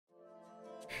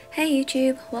Hey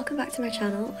YouTube, welcome back to my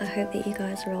channel. I hope that you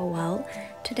guys are all well.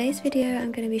 Today's video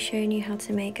I'm going to be showing you how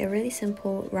to make a really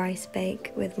simple rice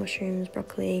bake with mushrooms,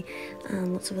 broccoli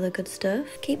and lots of other good stuff.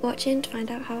 Keep watching to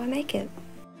find out how I make it.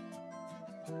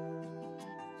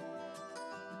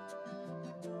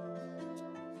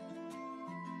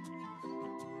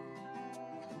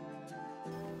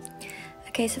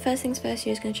 Okay, so first things first,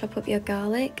 you're just going to chop up your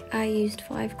garlic. I used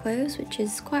 5 cloves, which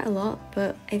is quite a lot,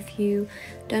 but if you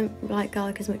don't like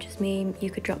garlic as much as me, you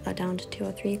could drop that down to 2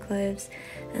 or 3 cloves.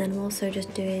 And then I'm also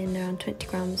just doing around 20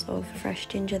 grams of fresh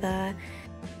ginger there.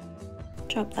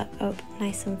 Chop that up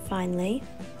nice and finely.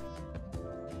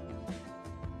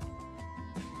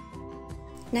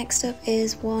 Next up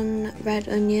is 1 red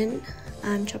onion.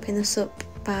 I'm chopping this up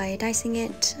by dicing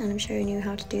it, and I'm showing you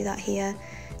how to do that here.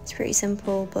 It's pretty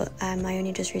simple, but I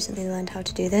only just recently learned how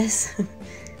to do this.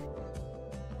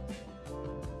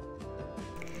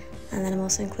 And then I'm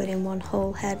also including 1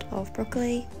 whole head of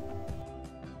broccoli.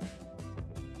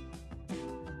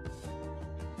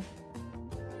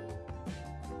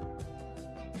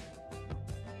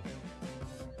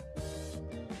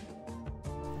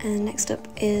 And next up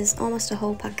is almost a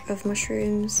whole pack of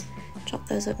mushrooms. Chop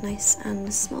those up nice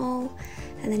and small.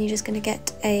 And then you're just going to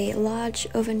get a large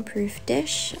oven-proof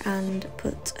dish and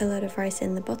put a load of rice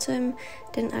in the bottom.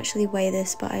 Didn't actually weigh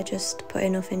this, but I just put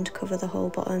enough in to cover the whole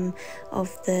bottom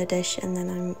of the dish, and then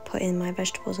I'm putting my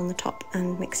vegetables on the top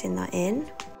and mixing that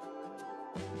in.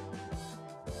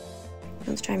 You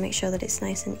want to try and make sure that it's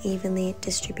nice and evenly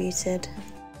distributed.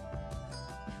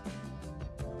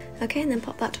 Okay, and then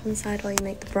pop that to one side while you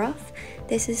make the broth.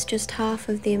 This is just half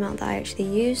of the amount that I actually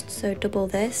used, so double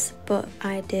this, but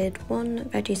I did 1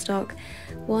 veggie stock,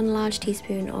 1 large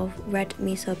teaspoon of red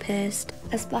miso paste,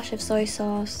 a splash of soy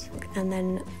sauce, and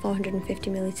then 450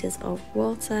 milliliters of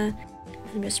water.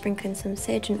 I'm just sprinkling some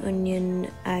sage and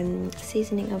onion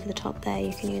seasoning over the top there.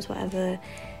 You can use whatever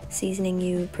seasoning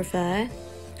you prefer,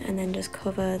 and then just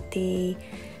cover the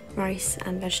rice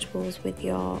and vegetables with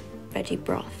your veggie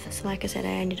broth. So like I said, I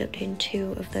ended up doing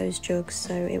 2 of those jugs,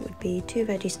 so it would be 2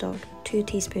 veggie stock, 2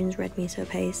 teaspoons red miso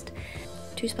paste,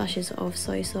 2 splashes of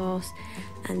soy sauce,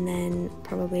 and then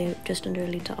probably just under a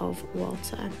litre of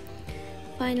water.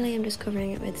 Finally, I'm just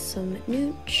covering it with some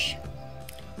nooch,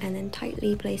 and then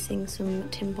tightly placing some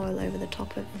tin foil over the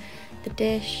top of the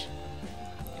dish,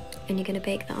 and you're going to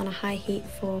bake that on a high heat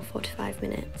for 45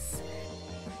 minutes.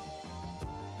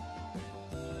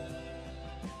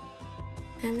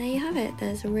 And there you have it.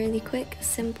 There's a really quick,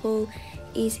 simple,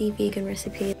 easy vegan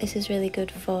recipe. This is really good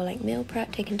for like meal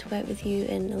prep, taking to work with you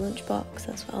in a lunchbox.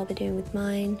 That's what I'll be doing with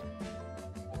mine.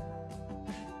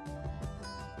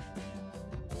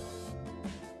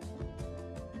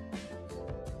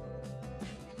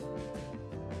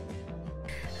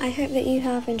 I hope that you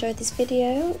have enjoyed this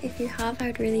video. If you have, I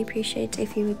would really appreciate it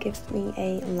if you would give me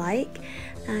a like,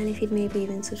 and if you'd maybe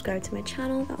even subscribe to my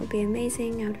channel, that would be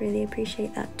amazing. I would really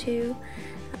appreciate that too.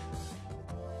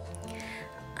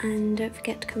 And don't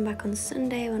forget to come back on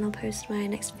Sunday when I'll post my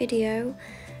next video.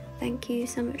 Thank you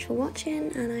so much for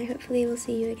watching, and I hopefully will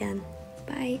see you again.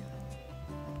 Bye!